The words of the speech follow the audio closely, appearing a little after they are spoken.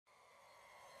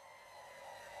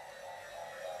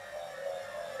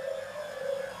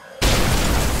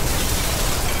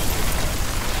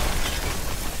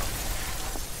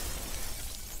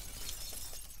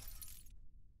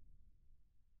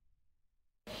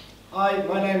Hi,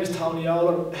 my name is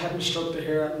Olin, head instructor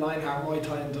here at Lionheart Muay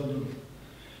Thai in Dublin.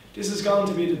 This is going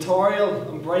to be a tutorial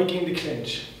on breaking the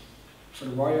clinch for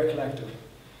the Warrior Collective.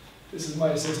 This is my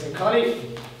assistant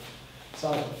Connie.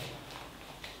 So,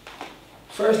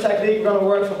 first technique we're going to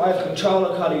work from I have control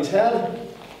of Connie's head.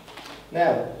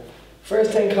 Now,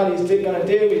 first thing Connie's going to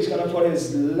do, he's going to put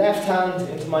his left hand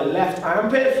into my left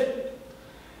armpit.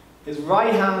 His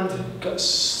right hand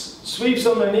sweeps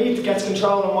underneath, gets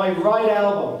control of my right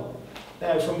elbow.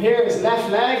 Now from here, his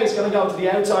left leg is going to go to the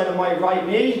outside of my right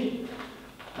knee,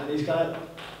 and he's going to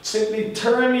simply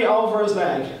turn me over his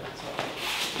leg.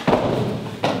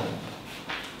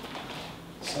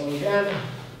 So again,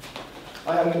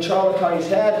 I have control of Connie's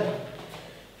head.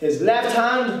 His left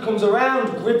hand comes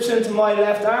around, grips into my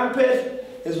left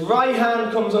armpit. His right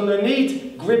hand comes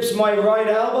underneath, grips my right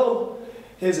elbow.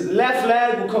 His left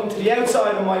leg will come to the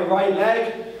outside of my right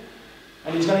leg,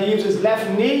 and he's going to use his left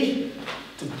knee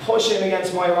to push in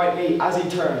against my right knee as he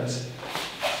turns.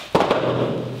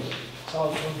 So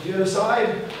from the other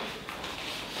side,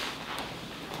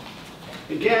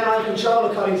 again I control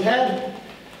of Connie's head.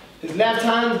 His left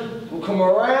hand will come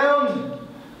around,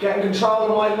 getting control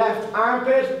of my left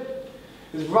armpit.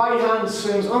 His right hand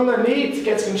swims underneath,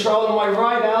 gets control of my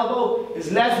right elbow.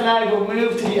 His left leg will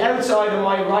move to the outside of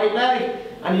my right leg,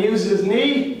 and he uses his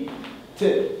knee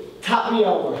to tap me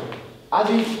over as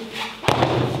he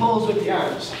pulls with the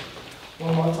arms.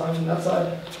 One more time from that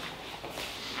side.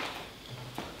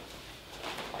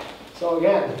 So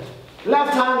again,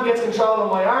 left hand gets control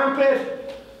of my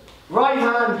armpit, right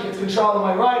hand gets control of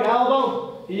my right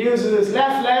elbow. He uses his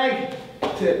left leg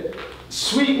to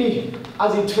sweep me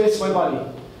as he twists my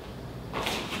body.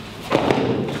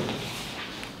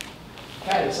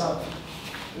 Okay, so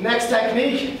next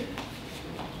technique.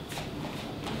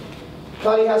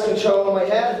 Connie has control of my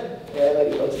head. Yeah,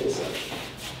 maybe go to this side.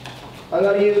 I'm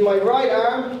going to use my right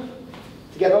arm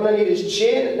to get underneath his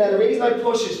chin. Now the reason I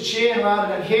push his chin rather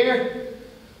than here,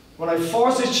 when I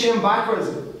force his chin backwards,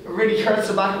 it really hurts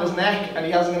the back of his neck, and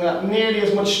he hasn't got nearly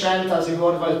as much strength as he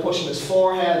would if I was pushing his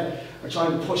forehead or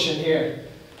trying to push in here.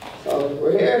 So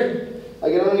we're here, I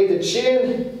get underneath the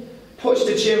chin, push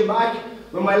the chin back.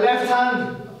 With my left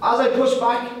hand, as I push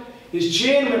back his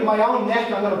chin with my own neck,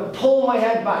 I'm going to pull my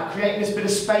head back, creating this bit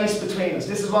of space between us.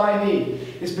 This is what I need,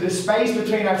 this bit of space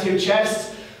between our two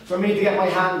chests for me to get my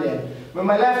hand in. With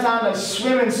my left hand, I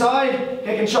swim inside,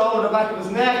 get control of the back of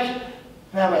his neck.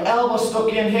 Now my elbow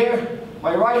stuck in here.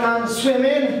 My right hand swim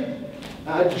in, and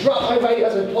I drop my weight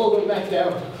as I pull the neck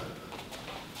down.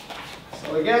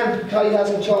 So again, Connie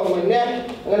has control of my neck.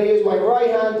 I'm going to use my right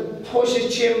hand to push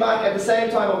his chin back. At the same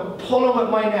time, I'm pulling with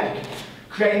my neck,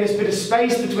 creating this bit of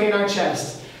space between our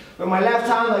chests. With my left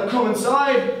hand, I come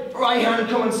inside, right hand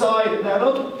come inside. Now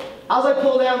look, as I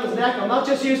pull down his neck, I'm not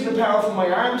just using the power from my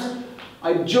arms.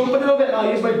 I jump a little bit and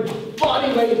I use my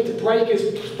body weight to break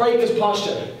his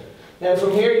posture. Now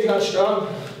from here, he's not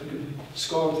strong.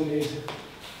 Score with the knees.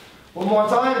 One more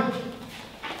time.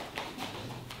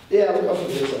 Yeah, we'll go from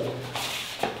this side.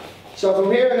 So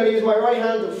from here, I'm going to use my right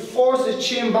hand to force his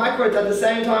chin backwards. At the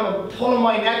same time, I'm pulling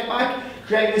my neck back,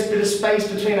 creating this bit of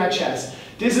space between our chests.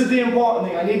 This is the important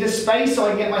thing. I need this space so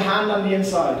I can get my hand on the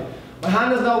inside. My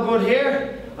hand is no good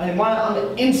here. I want it on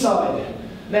the inside.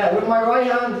 Now, with my right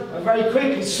hand, I'm very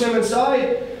quick, swim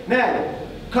inside. Now,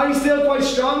 Connie's still quite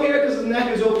strong here because his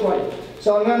neck is upright.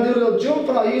 So I'm going to do a little jump,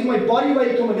 and I'll use my body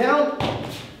weight coming down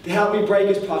to help me break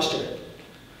his posture.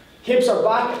 Hips are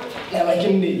back, now I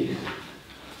can knee.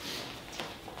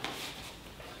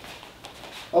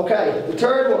 Okay, the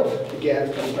third one. Again,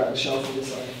 I'm going to grab the shoulder from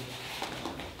this side.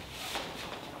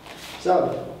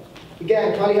 So,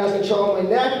 again, Connie has control of my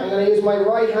neck. I'm going to use my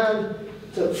right hand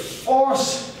to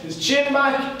force his chin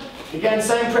back. Again,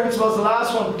 same principle as the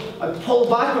last one. I pull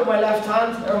back with my left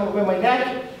hand, or with my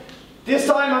neck. This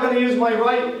time I'm going to use my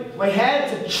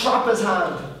head to trap his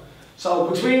hand.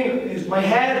 So between my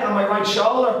head and my right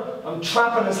shoulder, I'm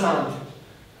trapping his hand.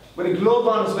 With a glove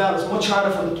on as well, it's much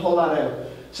harder for him to pull that out.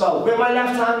 So with my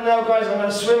left hand now, guys, I'm going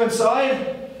to swim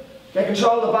inside, get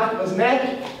control of the back of his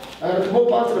neck. I'm going to come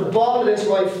up onto the ball of this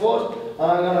right foot,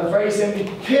 and I'm going to very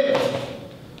simply pivot.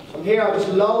 From here, I'll just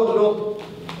load it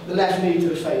up the left knee to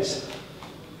the face.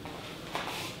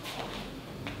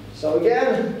 So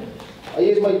again, I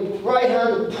use my right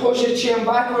hand to push his chin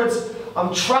backwards.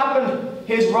 I'm trapping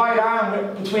his right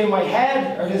arm between my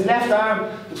head, or his left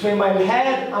arm between my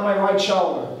head and my right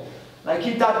shoulder. And I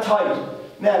keep that tight.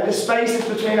 Now, this space is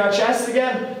between our chests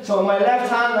again. So with my left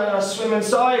hand, I'm going to swim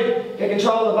inside, get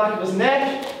control of the back of his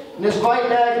neck. And this right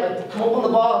leg, I come up on the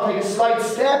ball, take a slight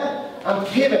step, and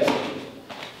pivot.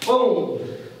 Boom.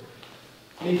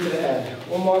 Knee to the head.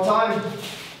 One more time.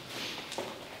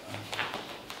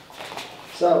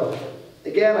 So,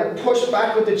 again, I push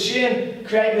back with the chin,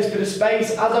 creating this bit of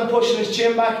space. As I'm pushing his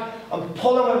chin back, I'm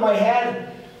pulling with my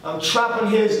head. I'm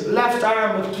trapping his left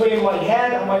arm between my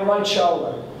head and my right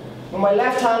shoulder. With my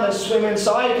left hand, I swim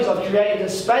inside because I've created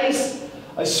this space.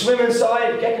 I swim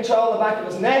inside, get control of the back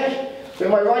of his neck.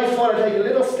 With my right foot, I take a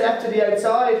little step to the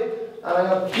outside, and I'm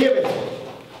going to pivot.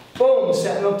 Boom,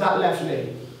 setting up that left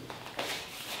knee.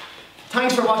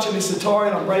 Thanks for watching this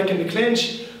tutorial on breaking the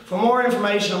clinch. For more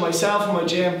information on myself and my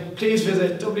gym, please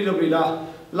visit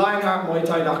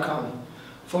www.lionheartmuaythai.com.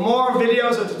 For more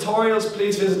videos or tutorials,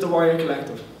 please visit the Warrior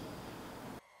Collective.